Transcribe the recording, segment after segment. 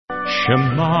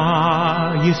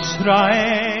Shema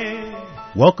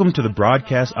Yisrael. Welcome to the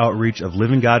broadcast outreach of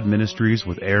Living God Ministries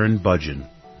with Aaron Budgeon.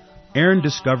 Aaron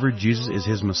discovered Jesus is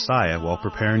his Messiah while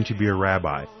preparing to be a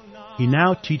rabbi. He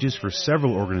now teaches for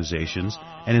several organizations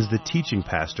and is the teaching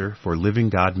pastor for Living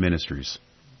God Ministries.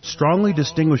 Strongly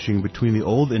distinguishing between the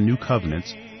Old and New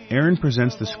Covenants, Aaron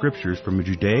presents the Scriptures from a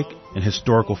Judaic and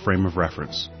historical frame of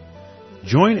reference.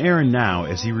 Join Aaron now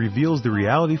as he reveals the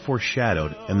reality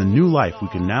foreshadowed and the new life we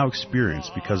can now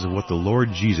experience because of what the Lord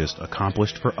Jesus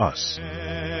accomplished for us.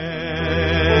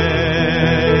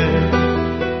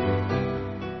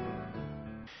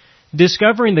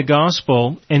 Discovering the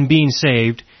gospel and being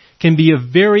saved can be a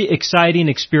very exciting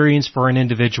experience for an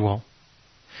individual.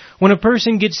 When a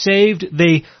person gets saved,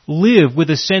 they live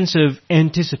with a sense of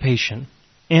anticipation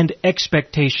and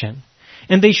expectation.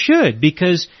 And they should,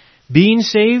 because being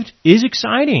saved is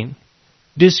exciting.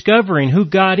 Discovering who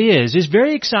God is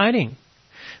very exciting.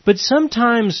 But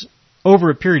sometimes, over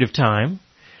a period of time,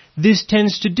 this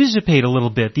tends to dissipate a little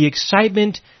bit. The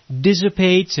excitement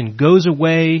dissipates and goes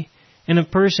away, and a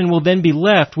person will then be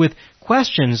left with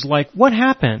questions like, what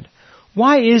happened?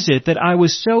 Why is it that I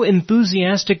was so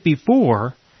enthusiastic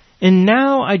before, and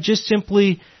now I just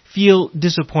simply feel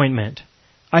disappointment?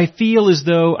 I feel as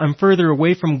though I'm further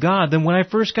away from God than when I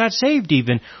first got saved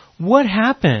even. What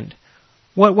happened?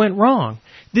 What went wrong?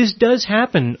 This does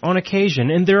happen on occasion,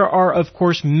 and there are, of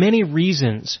course, many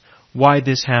reasons why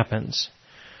this happens.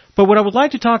 But what I would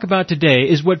like to talk about today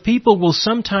is what people will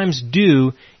sometimes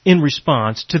do in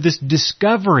response to this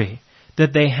discovery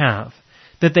that they have.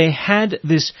 That they had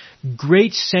this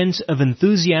great sense of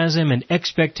enthusiasm and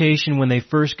expectation when they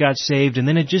first got saved, and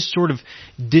then it just sort of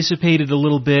dissipated a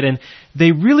little bit, and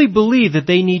they really believe that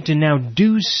they need to now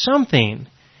do something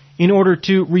in order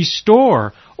to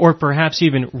restore or perhaps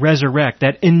even resurrect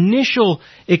that initial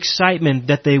excitement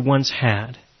that they once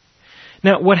had.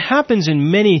 Now, what happens in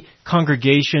many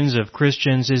congregations of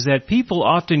Christians is that people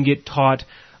often get taught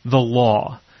the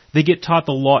law. They get taught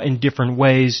the law in different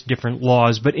ways, different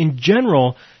laws, but in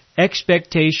general,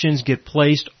 expectations get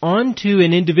placed onto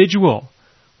an individual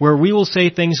where we will say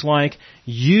things like,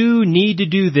 you need to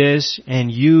do this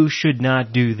and you should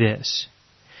not do this.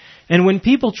 And when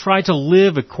people try to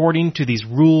live according to these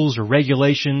rules or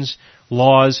regulations,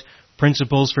 laws,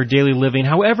 principles for daily living,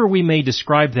 however we may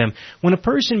describe them, when a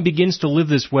person begins to live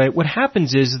this way, what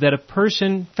happens is that a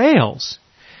person fails.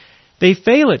 They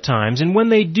fail at times, and when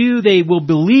they do, they will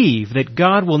believe that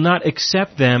God will not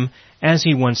accept them as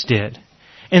He once did.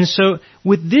 And so,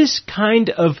 with this kind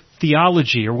of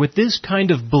theology, or with this kind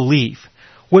of belief,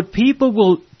 what people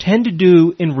will tend to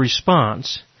do in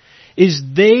response is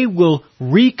they will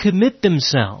recommit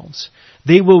themselves.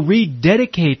 They will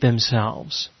rededicate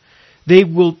themselves. They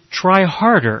will try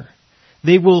harder.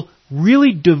 They will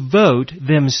really devote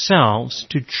themselves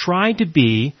to try to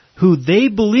be who they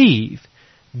believe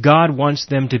God wants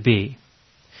them to be.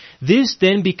 This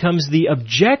then becomes the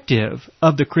objective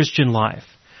of the Christian life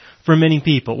for many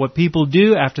people. What people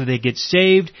do after they get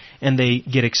saved and they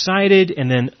get excited and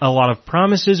then a lot of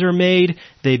promises are made,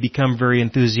 they become very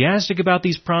enthusiastic about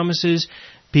these promises.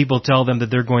 People tell them that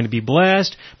they're going to be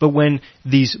blessed, but when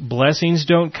these blessings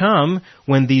don't come,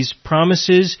 when these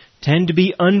promises tend to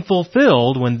be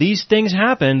unfulfilled, when these things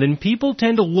happen, then people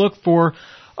tend to look for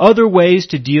other ways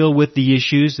to deal with the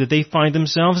issues that they find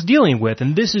themselves dealing with.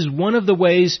 And this is one of the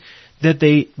ways that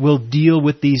they will deal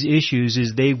with these issues,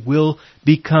 is they will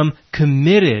become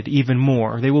committed even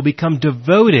more. They will become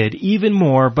devoted even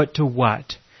more, but to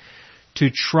what? To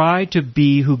try to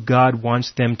be who God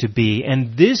wants them to be.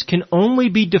 And this can only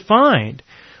be defined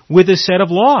with a set of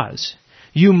laws.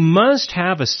 You must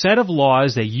have a set of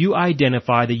laws that you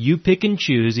identify, that you pick and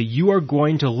choose, that you are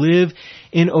going to live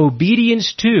in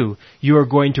obedience to. You are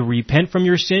going to repent from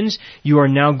your sins. You are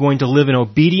now going to live in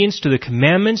obedience to the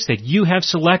commandments that you have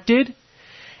selected.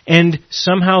 And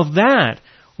somehow that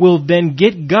will then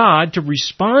get God to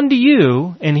respond to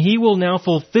you, and He will now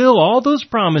fulfill all those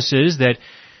promises that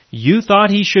you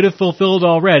thought He should have fulfilled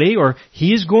already, or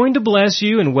He is going to bless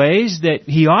you in ways that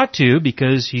He ought to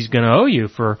because He's going to owe you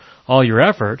for all your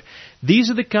effort. These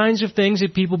are the kinds of things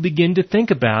that people begin to think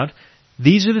about.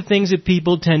 These are the things that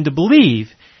people tend to believe.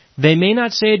 They may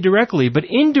not say it directly, but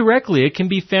indirectly it can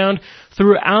be found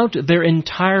throughout their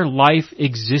entire life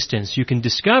existence. You can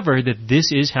discover that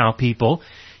this is how people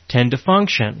tend to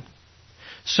function.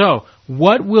 So,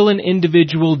 what will an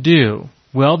individual do?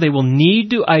 Well, they will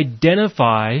need to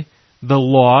identify the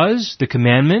laws, the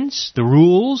commandments, the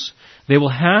rules. They will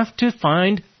have to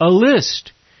find a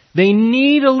list. They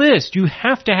need a list. You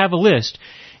have to have a list.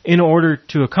 in order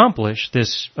to accomplish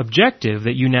this objective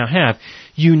that you now have.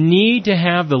 You need to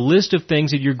have the list of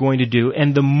things that you're going to do,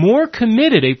 and the more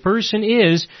committed a person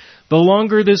is, the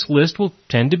longer this list will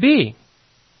tend to be.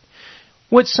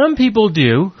 What some people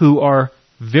do who are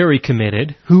very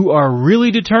committed, who are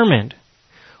really determined,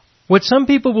 what some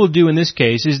people will do in this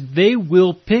case is they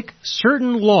will pick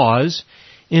certain laws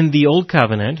in the Old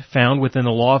Covenant found within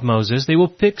the Law of Moses. They will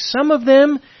pick some of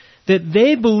them that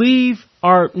they believe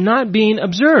are not being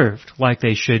observed like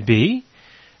they should be.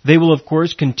 They will, of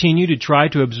course, continue to try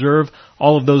to observe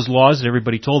all of those laws that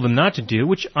everybody told them not to do,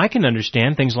 which I can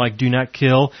understand. Things like do not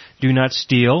kill, do not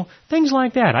steal, things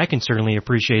like that. I can certainly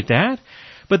appreciate that.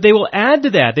 But they will add to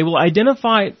that. They will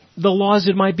identify the laws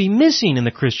that might be missing in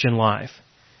the Christian life.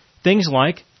 Things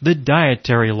like the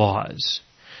dietary laws.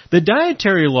 The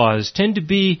dietary laws tend to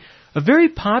be a very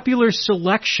popular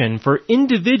selection for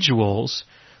individuals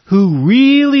who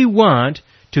really want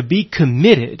to be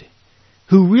committed,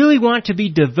 who really want to be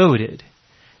devoted.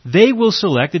 They will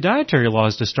select the dietary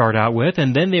laws to start out with,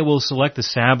 and then they will select the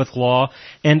Sabbath law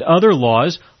and other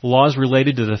laws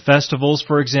related to the festivals,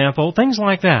 for example, things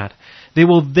like that. They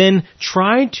will then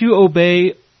try to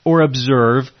obey or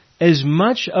observe as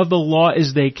much of the law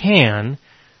as they can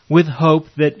with hope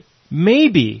that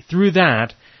maybe through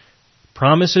that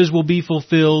promises will be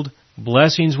fulfilled,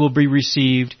 blessings will be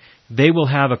received, they will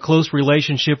have a close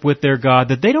relationship with their God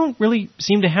that they don't really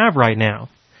seem to have right now.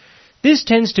 This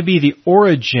tends to be the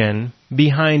origin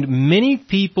behind many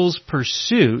people's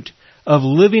pursuit of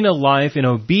living a life in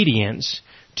obedience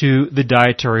to the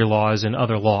dietary laws and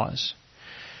other laws.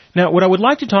 Now, what I would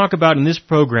like to talk about in this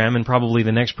program, and probably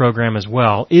the next program as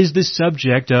well, is the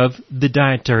subject of the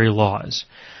dietary laws.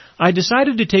 I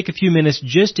decided to take a few minutes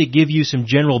just to give you some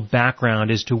general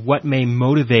background as to what may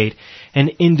motivate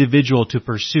an individual to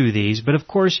pursue these. But of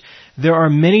course, there are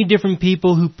many different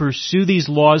people who pursue these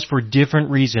laws for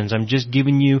different reasons. I'm just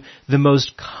giving you the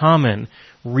most common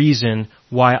reason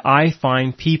why I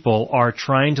find people are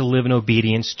trying to live in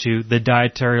obedience to the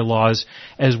dietary laws,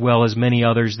 as well as many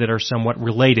others that are somewhat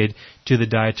related to the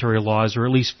dietary laws, or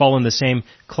at least fall in the same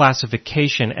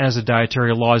classification as the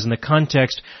dietary laws in the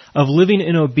context of living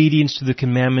in obedience to the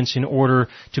commandments in order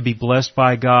to be blessed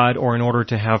by God, or in order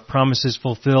to have promises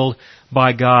fulfilled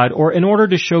by God, or in order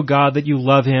to show God that you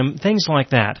love Him, things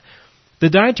like that. The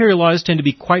dietary laws tend to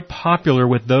be quite popular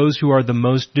with those who are the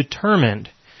most determined.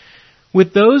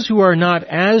 With those who are not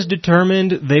as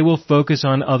determined, they will focus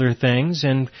on other things,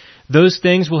 and those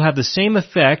things will have the same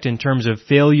effect in terms of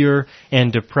failure and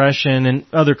depression and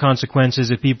other consequences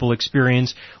that people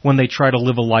experience when they try to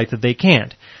live a life that they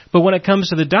can't. But when it comes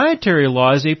to the dietary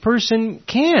laws, a person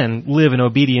can live in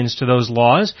obedience to those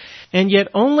laws, and yet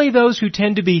only those who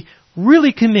tend to be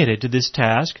really committed to this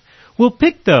task will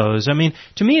pick those. I mean,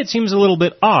 to me it seems a little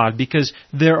bit odd because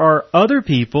there are other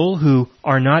people who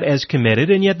are not as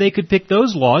committed, and yet they could pick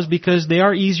those laws because they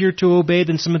are easier to obey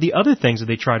than some of the other things that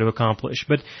they try to accomplish.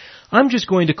 But I'm just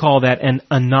going to call that an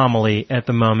anomaly at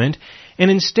the moment. And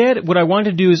instead, what I want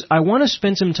to do is I want to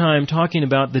spend some time talking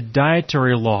about the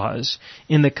dietary laws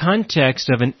in the context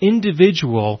of an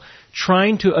individual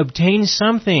trying to obtain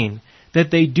something that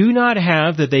they do not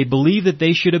have, that they believe that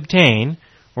they should obtain,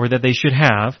 or that they should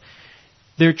have.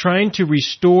 They're trying to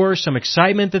restore some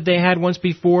excitement that they had once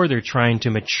before. They're trying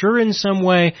to mature in some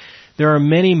way. There are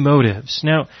many motives.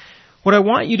 Now, what I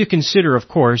want you to consider, of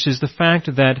course, is the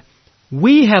fact that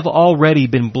we have already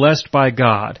been blessed by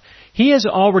God. He has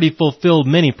already fulfilled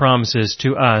many promises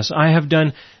to us. I have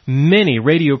done many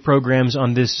radio programs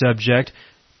on this subject,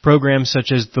 programs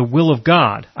such as The Will of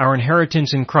God, Our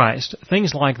Inheritance in Christ,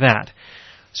 things like that.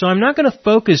 So I'm not going to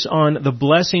focus on the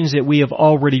blessings that we have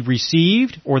already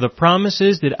received or the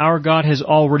promises that our God has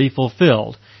already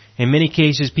fulfilled. In many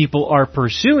cases, people are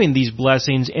pursuing these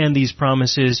blessings and these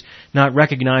promises, not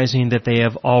recognizing that they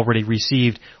have already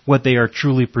received what they are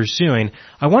truly pursuing.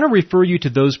 I want to refer you to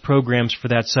those programs for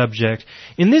that subject.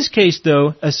 In this case,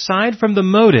 though, aside from the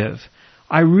motive,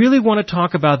 I really want to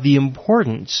talk about the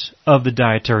importance of the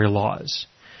dietary laws.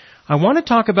 I want to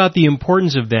talk about the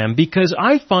importance of them because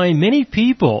I find many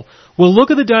people will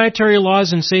look at the dietary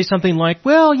laws and say something like,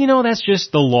 well, you know, that's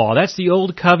just the law. That's the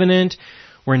old covenant.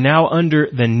 We're now under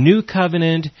the new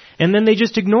covenant. And then they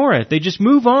just ignore it. They just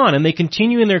move on and they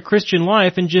continue in their Christian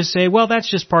life and just say, well,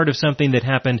 that's just part of something that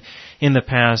happened in the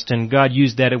past and God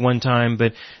used that at one time,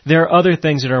 but there are other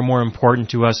things that are more important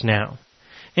to us now.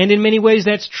 And in many ways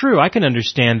that's true. I can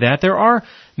understand that. There are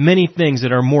many things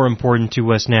that are more important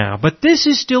to us now. But this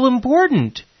is still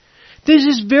important. This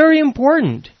is very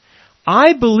important.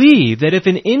 I believe that if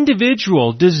an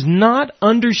individual does not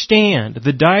understand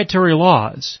the dietary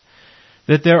laws,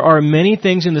 that there are many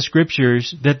things in the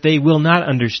Scriptures that they will not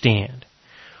understand.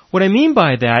 What I mean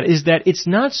by that is that it's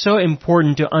not so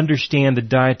important to understand the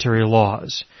dietary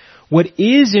laws. What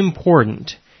is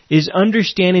important is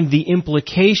understanding the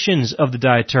implications of the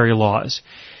dietary laws.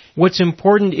 What's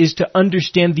important is to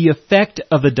understand the effect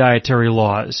of the dietary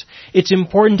laws. It's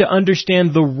important to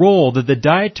understand the role that the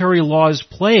dietary laws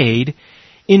played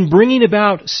in bringing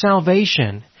about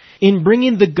salvation, in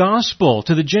bringing the gospel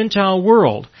to the Gentile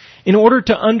world. In order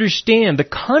to understand the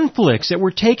conflicts that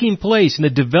were taking place in the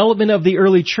development of the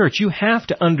early church, you have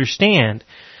to understand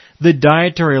the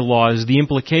dietary laws, the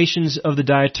implications of the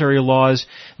dietary laws,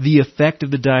 the effect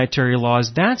of the dietary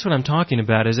laws. That's what I'm talking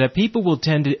about, is that people will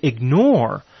tend to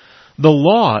ignore the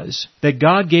laws that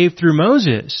God gave through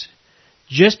Moses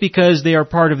just because they are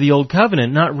part of the Old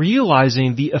Covenant, not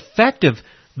realizing the effect of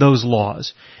those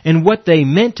laws and what they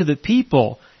meant to the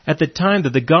people at the time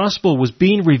that the gospel was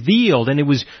being revealed and it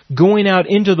was going out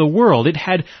into the world. It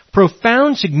had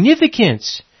profound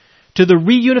significance to the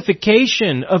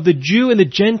reunification of the Jew and the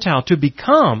Gentile to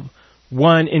become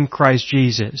one in Christ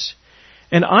Jesus.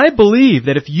 And I believe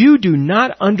that if you do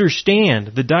not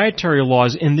understand the dietary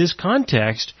laws in this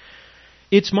context,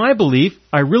 it's my belief,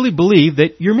 I really believe,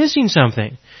 that you're missing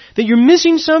something. That you're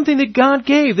missing something that God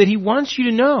gave, that He wants you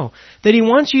to know, that He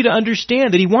wants you to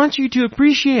understand, that He wants you to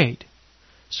appreciate.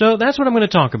 So that's what I'm going to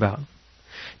talk about.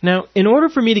 Now, in order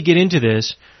for me to get into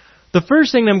this, the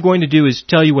first thing I'm going to do is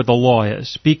tell you what the law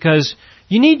is, because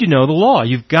you need to know the law.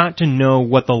 You've got to know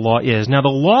what the law is. Now, the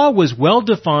law was well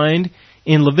defined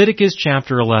in Leviticus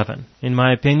chapter 11. In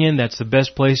my opinion, that's the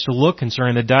best place to look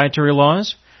concerning the dietary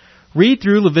laws. Read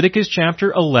through Leviticus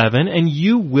chapter 11 and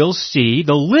you will see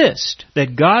the list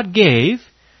that God gave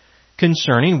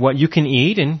concerning what you can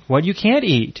eat and what you can't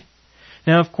eat.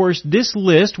 Now, of course, this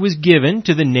list was given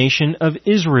to the nation of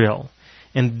Israel,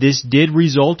 and this did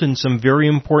result in some very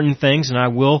important things, and I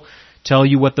will tell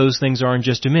you what those things are in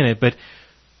just a minute. But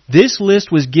this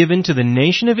list was given to the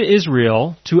nation of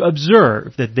Israel to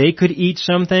observe that they could eat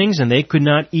some things and they could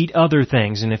not eat other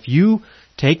things. And if you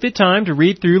take the time to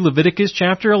read through Leviticus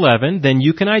chapter 11, then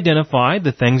you can identify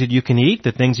the things that you can eat,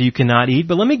 the things that you cannot eat.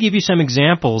 But let me give you some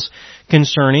examples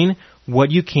concerning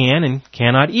what you can and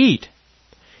cannot eat.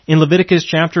 In Leviticus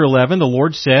chapter 11, the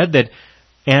Lord said that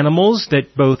animals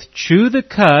that both chew the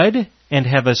cud and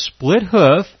have a split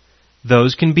hoof,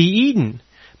 those can be eaten.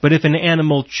 But if an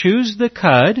animal chews the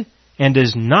cud and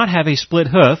does not have a split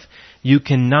hoof, you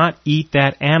cannot eat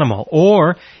that animal.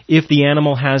 Or, if the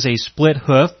animal has a split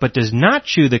hoof but does not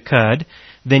chew the cud,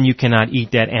 then you cannot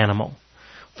eat that animal.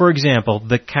 For example,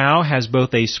 the cow has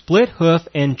both a split hoof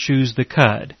and chews the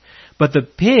cud. But the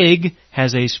pig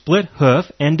has a split hoof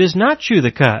and does not chew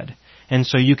the cud. And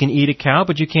so you can eat a cow,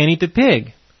 but you can't eat the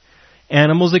pig.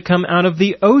 Animals that come out of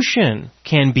the ocean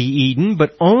can be eaten,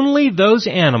 but only those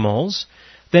animals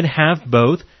that have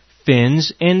both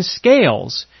fins and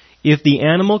scales. If the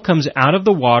animal comes out of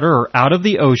the water or out of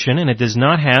the ocean and it does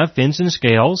not have fins and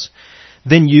scales,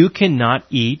 then you cannot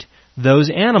eat those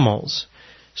animals.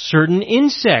 Certain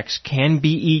insects can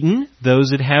be eaten, those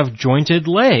that have jointed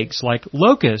legs, like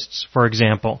locusts, for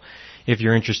example, if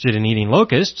you're interested in eating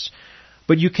locusts.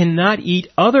 But you cannot eat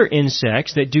other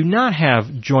insects that do not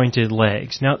have jointed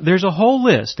legs. Now, there's a whole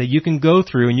list that you can go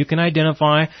through and you can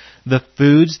identify the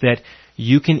foods that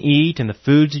you can eat and the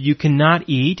foods that you cannot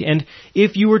eat. And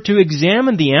if you were to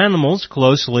examine the animals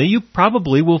closely, you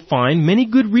probably will find many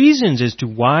good reasons as to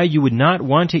why you would not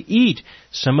want to eat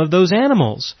some of those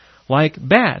animals, like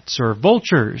bats or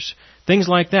vultures, things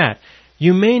like that.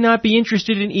 You may not be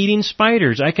interested in eating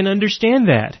spiders. I can understand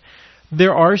that.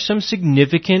 There are some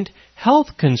significant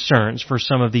health concerns for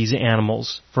some of these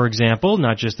animals. For example,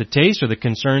 not just the taste or the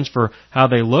concerns for how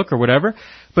they look or whatever,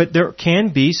 but there can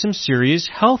be some serious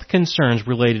health concerns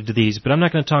related to these. But I'm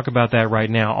not going to talk about that right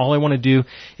now. All I want to do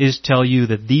is tell you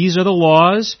that these are the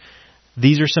laws.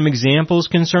 These are some examples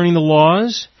concerning the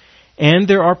laws. And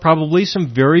there are probably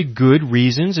some very good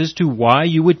reasons as to why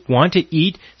you would want to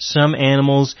eat some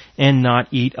animals and not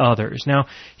eat others. Now,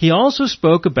 he also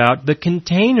spoke about the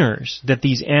containers that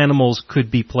these animals could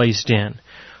be placed in.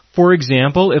 For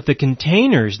example, if the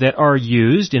containers that are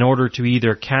used in order to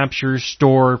either capture,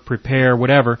 store, prepare,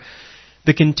 whatever,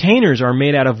 the containers are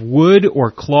made out of wood or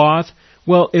cloth,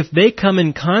 well, if they come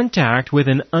in contact with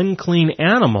an unclean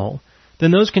animal,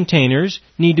 then those containers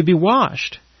need to be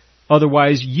washed.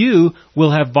 Otherwise, you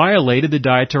will have violated the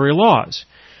dietary laws.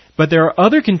 But there are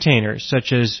other containers,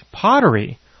 such as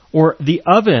pottery, or the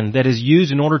oven that is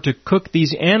used in order to cook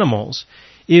these animals.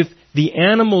 If the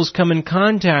animals come in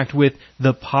contact with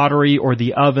the pottery or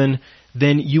the oven,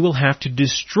 then you will have to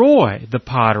destroy the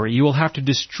pottery. You will have to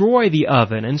destroy the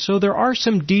oven. And so there are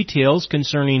some details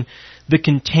concerning the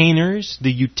containers,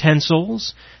 the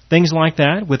utensils, things like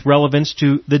that, with relevance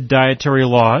to the dietary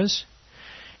laws.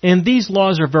 And these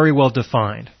laws are very well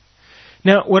defined.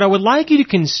 Now, what I would like you to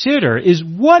consider is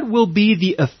what will be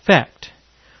the effect?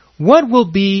 What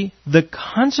will be the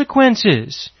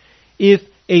consequences if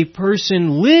a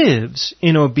person lives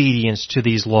in obedience to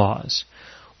these laws?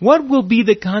 What will be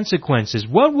the consequences?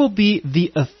 What will be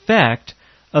the effect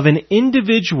of an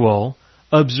individual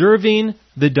observing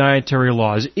the dietary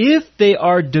laws? If they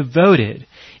are devoted,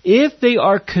 if they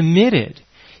are committed,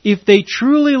 if they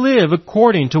truly live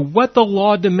according to what the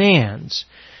law demands,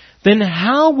 then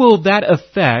how will that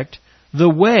affect the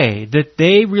way that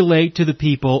they relate to the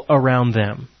people around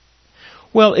them?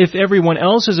 Well, if everyone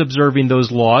else is observing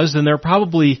those laws, then there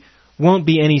probably won't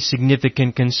be any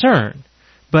significant concern.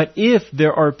 But if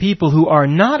there are people who are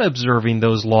not observing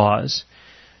those laws,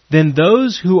 then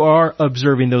those who are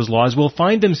observing those laws will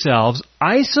find themselves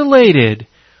isolated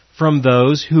from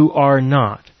those who are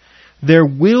not. There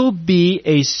will be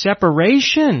a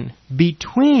separation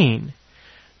between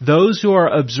those who are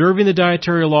observing the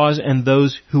dietary laws and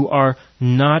those who are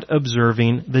not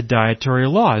observing the dietary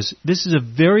laws. This is a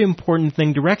very important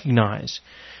thing to recognize,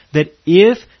 that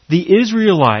if the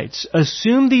Israelites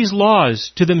assume these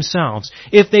laws to themselves,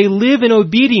 if they live in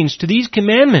obedience to these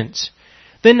commandments,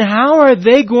 then how are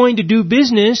they going to do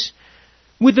business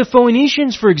with the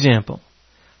Phoenicians, for example?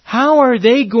 How are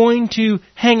they going to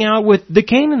hang out with the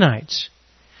Canaanites?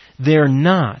 They're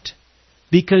not.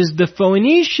 Because the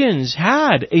Phoenicians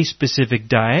had a specific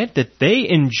diet that they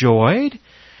enjoyed.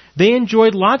 They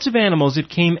enjoyed lots of animals that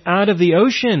came out of the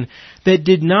ocean that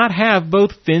did not have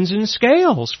both fins and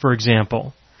scales, for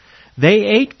example. They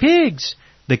ate pigs,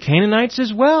 the Canaanites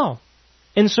as well.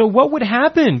 And so what would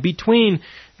happen between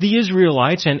the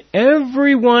Israelites and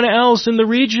everyone else in the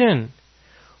region?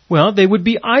 Well, they would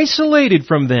be isolated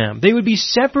from them. They would be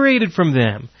separated from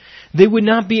them. They would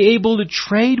not be able to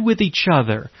trade with each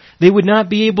other. They would not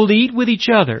be able to eat with each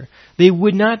other. They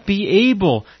would not be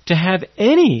able to have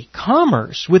any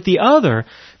commerce with the other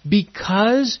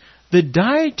because the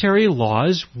dietary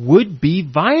laws would be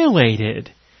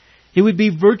violated. It would be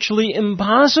virtually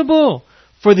impossible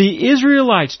for the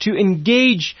Israelites to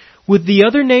engage with the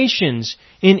other nations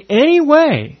in any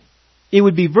way. It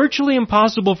would be virtually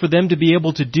impossible for them to be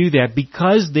able to do that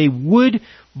because they would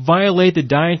violate the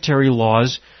dietary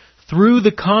laws through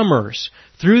the commerce,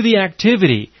 through the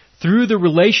activity, through the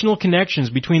relational connections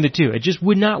between the two. It just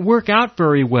would not work out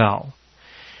very well.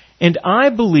 And I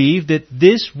believe that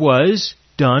this was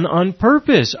done on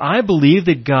purpose. I believe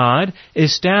that God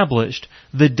established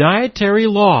the dietary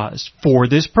laws for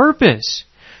this purpose,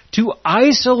 to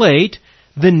isolate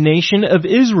the nation of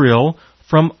Israel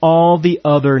from all the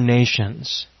other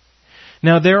nations.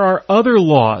 Now, there are other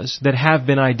laws that have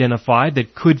been identified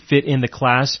that could fit in the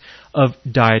class of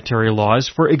dietary laws.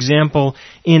 For example,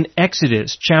 in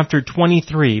Exodus chapter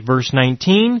 23, verse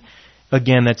 19,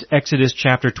 again, that's Exodus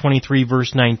chapter 23,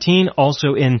 verse 19.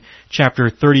 Also in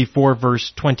chapter 34,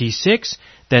 verse 26,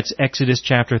 that's Exodus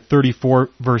chapter 34,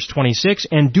 verse 26,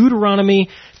 and Deuteronomy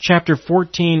chapter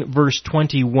 14, verse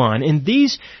 21. In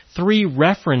these three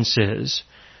references,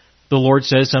 the Lord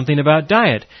says something about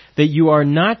diet, that you are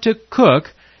not to cook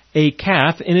a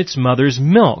calf in its mother's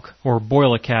milk, or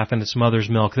boil a calf in its mother's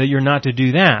milk, that you're not to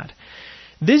do that.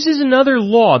 This is another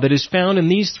law that is found in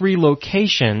these three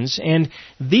locations, and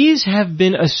these have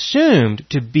been assumed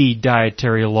to be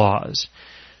dietary laws.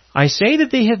 I say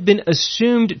that they have been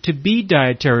assumed to be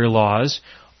dietary laws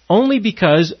only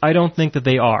because I don't think that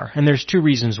they are, and there's two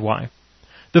reasons why.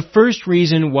 The first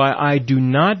reason why I do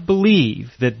not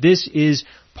believe that this is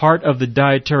part of the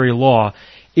dietary law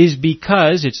is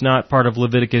because it's not part of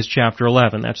Leviticus chapter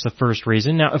 11. That's the first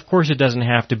reason. Now, of course, it doesn't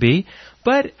have to be,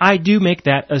 but I do make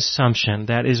that assumption.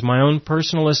 That is my own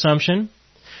personal assumption.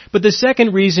 But the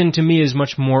second reason to me is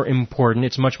much more important.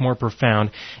 It's much more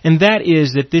profound. And that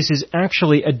is that this is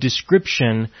actually a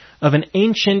description of an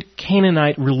ancient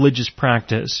Canaanite religious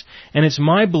practice. And it's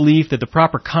my belief that the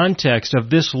proper context of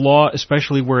this law,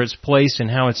 especially where it's placed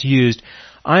and how it's used,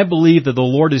 I believe that the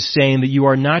Lord is saying that you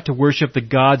are not to worship the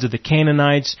gods of the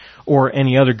Canaanites or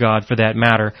any other god for that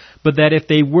matter, but that if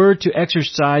they were to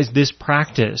exercise this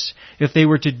practice, if they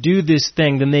were to do this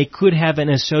thing, then they could have an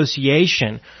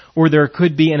association, or there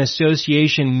could be an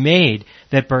association made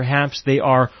that perhaps they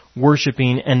are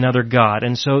worshiping another god.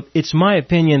 And so it's my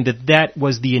opinion that that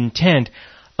was the intent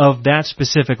of that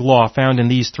specific law found in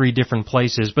these three different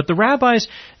places. But the rabbis,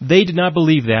 they did not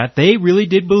believe that. They really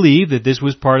did believe that this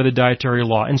was part of the dietary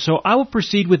law. And so I will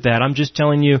proceed with that. I'm just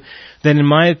telling you that in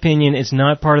my opinion, it's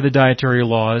not part of the dietary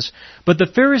laws. But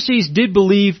the Pharisees did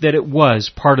believe that it was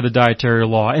part of the dietary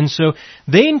law. And so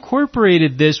they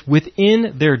incorporated this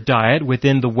within their diet,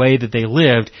 within the way that they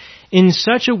lived, in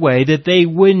such a way that they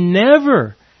would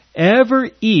never, ever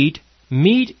eat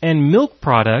meat and milk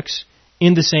products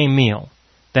in the same meal.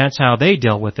 That's how they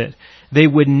dealt with it. They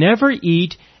would never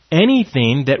eat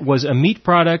anything that was a meat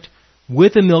product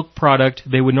with a milk product.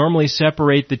 They would normally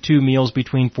separate the two meals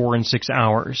between 4 and 6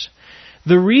 hours.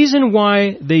 The reason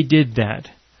why they did that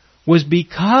was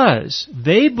because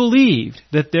they believed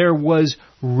that there was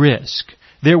risk.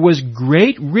 There was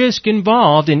great risk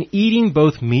involved in eating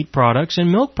both meat products and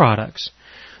milk products.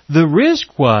 The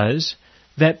risk was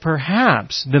that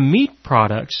perhaps the meat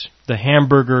products, the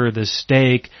hamburger, the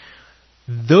steak,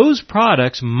 those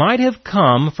products might have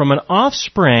come from an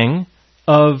offspring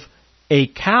of a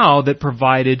cow that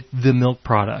provided the milk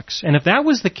products. And if that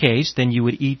was the case, then you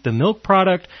would eat the milk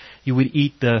product, you would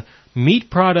eat the meat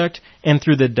product, and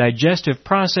through the digestive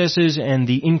processes and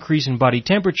the increase in body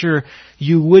temperature,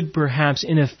 you would perhaps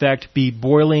in effect be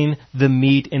boiling the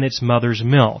meat in its mother's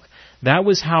milk. That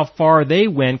was how far they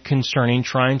went concerning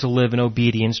trying to live in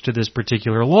obedience to this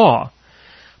particular law.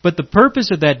 But the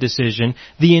purpose of that decision,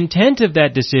 the intent of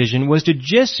that decision, was to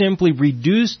just simply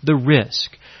reduce the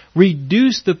risk,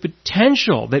 reduce the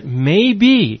potential that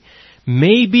maybe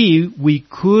we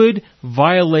could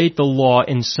violate the law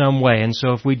in some way. And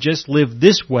so if we just live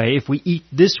this way, if we eat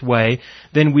this way,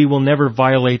 then we will never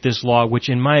violate this law, which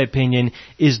in my opinion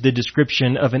is the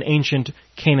description of an ancient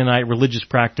Canaanite religious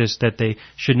practice that they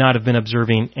should not have been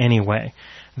observing anyway.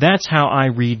 That's how I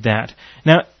read that.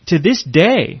 Now, to this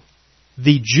day,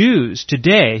 the Jews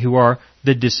today, who are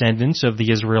the descendants of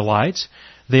the Israelites,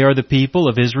 they are the people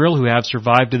of Israel who have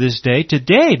survived to this day.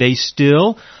 Today, they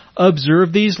still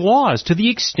observe these laws to the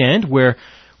extent where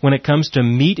when it comes to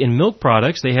meat and milk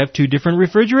products, they have 2 different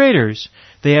refrigerators.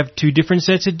 They have 2 different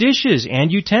sets of dishes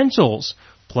and utensils,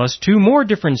 plus 2 more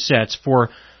different sets for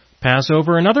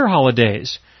Passover and other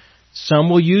holidays. Some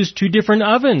will use 2 different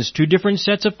ovens, 2 different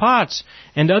sets of pots,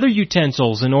 and other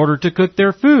utensils in order to cook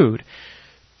their food.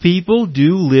 People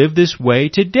do live this way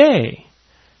today.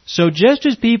 So just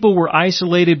as people were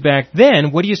isolated back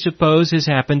then, what do you suppose has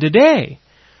happened today?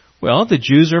 Well, the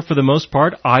Jews are for the most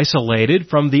part isolated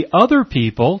from the other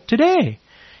people today.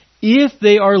 If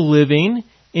they are living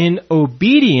in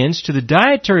obedience to the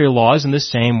dietary laws in the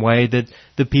same way that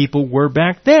the people were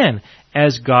back then,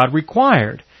 as God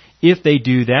required. If they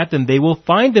do that, then they will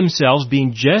find themselves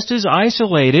being just as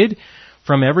isolated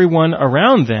from everyone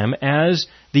around them as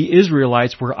the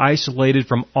Israelites were isolated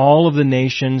from all of the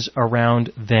nations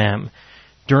around them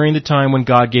during the time when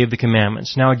God gave the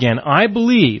commandments. Now again, I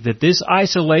believe that this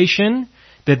isolation,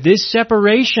 that this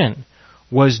separation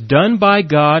was done by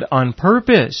God on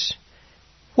purpose.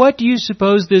 What do you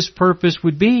suppose this purpose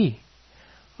would be?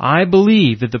 I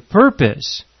believe that the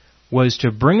purpose was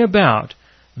to bring about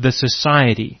the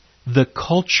society, the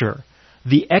culture,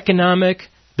 the economic,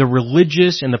 the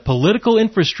religious, and the political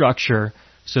infrastructure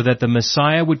so that the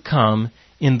Messiah would come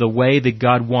in the way that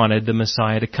God wanted the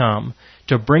Messiah to come,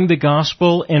 to bring the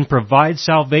gospel and provide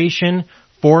salvation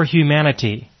for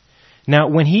humanity. Now,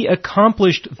 when he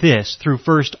accomplished this through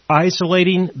first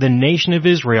isolating the nation of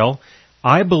Israel,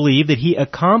 I believe that he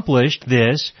accomplished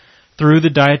this through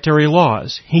the dietary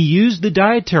laws. He used the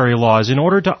dietary laws in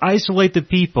order to isolate the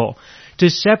people, to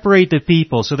separate the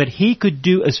people so that he could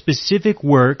do a specific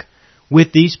work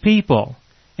with these people.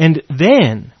 And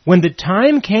then, when the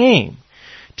time came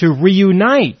to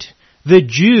reunite the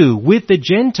Jew with the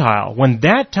Gentile, when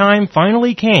that time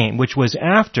finally came, which was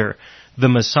after the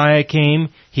Messiah came,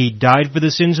 he died for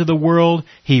the sins of the world,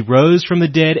 he rose from the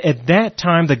dead, at that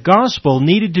time the gospel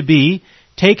needed to be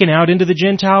taken out into the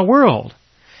Gentile world.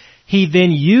 He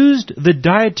then used the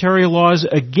dietary laws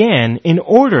again in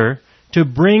order to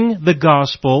bring the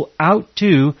gospel out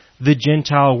to the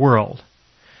Gentile world.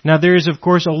 Now there is, of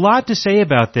course, a lot to say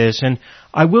about this, and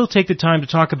I will take the time to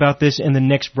talk about this in the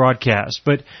next broadcast.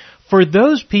 But for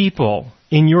those people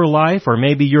in your life, or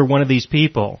maybe you're one of these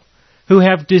people, who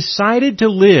have decided to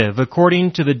live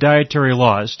according to the dietary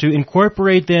laws, to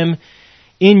incorporate them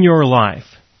in your life,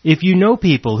 if you know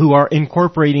people who are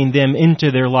incorporating them into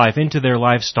their life, into their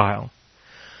lifestyle,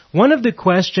 one of the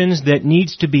questions that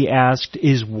needs to be asked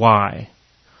is why?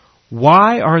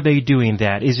 Why are they doing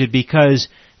that? Is it because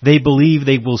they believe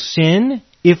they will sin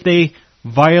if they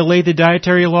violate the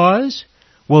dietary laws?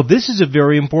 Well, this is a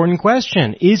very important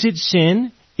question. Is it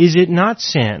sin? Is it not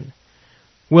sin?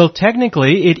 Well,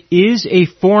 technically, it is a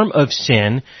form of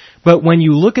sin, but when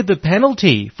you look at the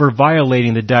penalty for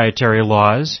violating the dietary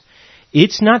laws,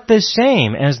 it's not the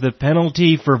same as the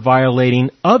penalty for violating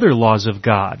other laws of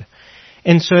God.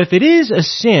 And so if it is a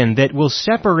sin that will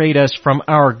separate us from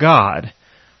our God,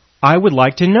 I would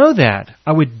like to know that.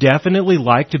 I would definitely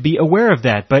like to be aware of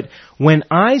that. But when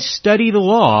I study the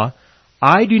law,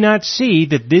 I do not see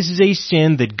that this is a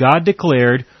sin that God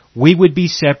declared we would be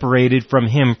separated from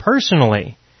Him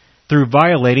personally through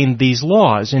violating these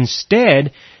laws.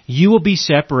 Instead, you will be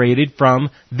separated from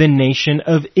the nation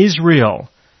of Israel.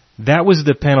 That was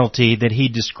the penalty that He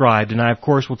described, and I, of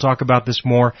course, will talk about this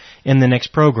more in the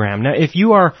next program. Now, if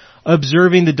you are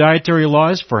observing the dietary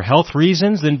laws for health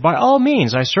reasons, then by all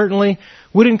means, I certainly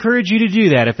would encourage you to do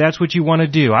that if that's what you want to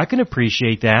do. I can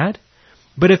appreciate that.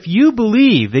 But if you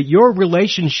believe that your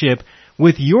relationship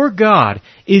with your God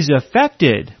is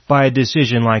affected by a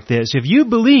decision like this, if you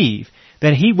believe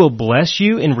that He will bless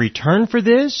you in return for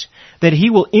this, that He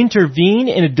will intervene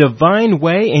in a divine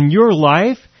way in your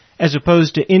life, as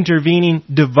opposed to intervening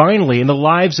divinely in the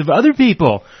lives of other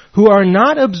people who are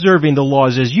not observing the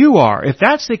laws as you are, if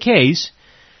that's the case,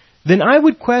 then I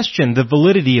would question the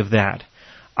validity of that.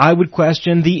 I would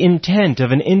question the intent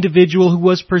of an individual who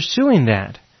was pursuing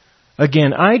that.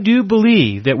 Again, I do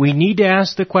believe that we need to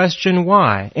ask the question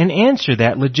why and answer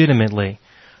that legitimately.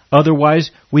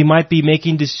 Otherwise, we might be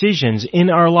making decisions in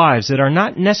our lives that are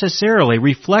not necessarily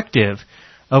reflective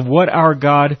of what our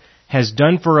God has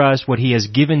done for us, what He has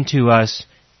given to us,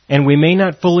 and we may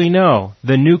not fully know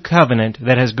the new covenant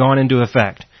that has gone into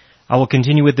effect. I will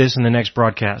continue with this in the next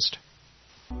broadcast.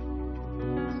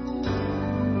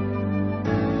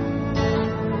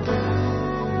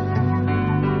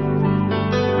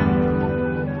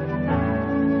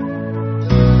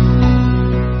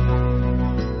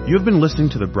 You have been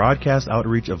listening to the broadcast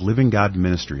outreach of Living God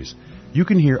Ministries. You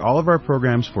can hear all of our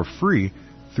programs for free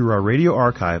through our radio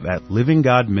archive at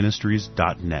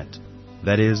livinggodministries.net.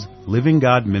 That is,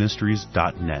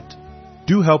 livinggodministries.net.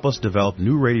 Do help us develop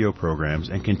new radio programs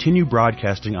and continue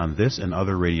broadcasting on this and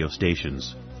other radio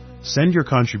stations. Send your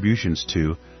contributions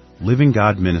to Living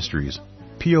God Ministries,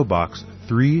 P.O. Box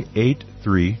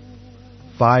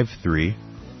 38353,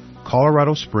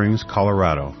 Colorado Springs,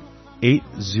 Colorado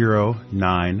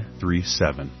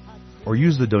 80937, or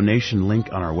use the donation link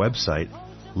on our website,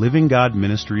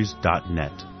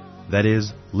 livinggodministries.net. That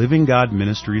is,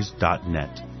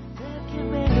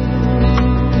 livinggodministries.net.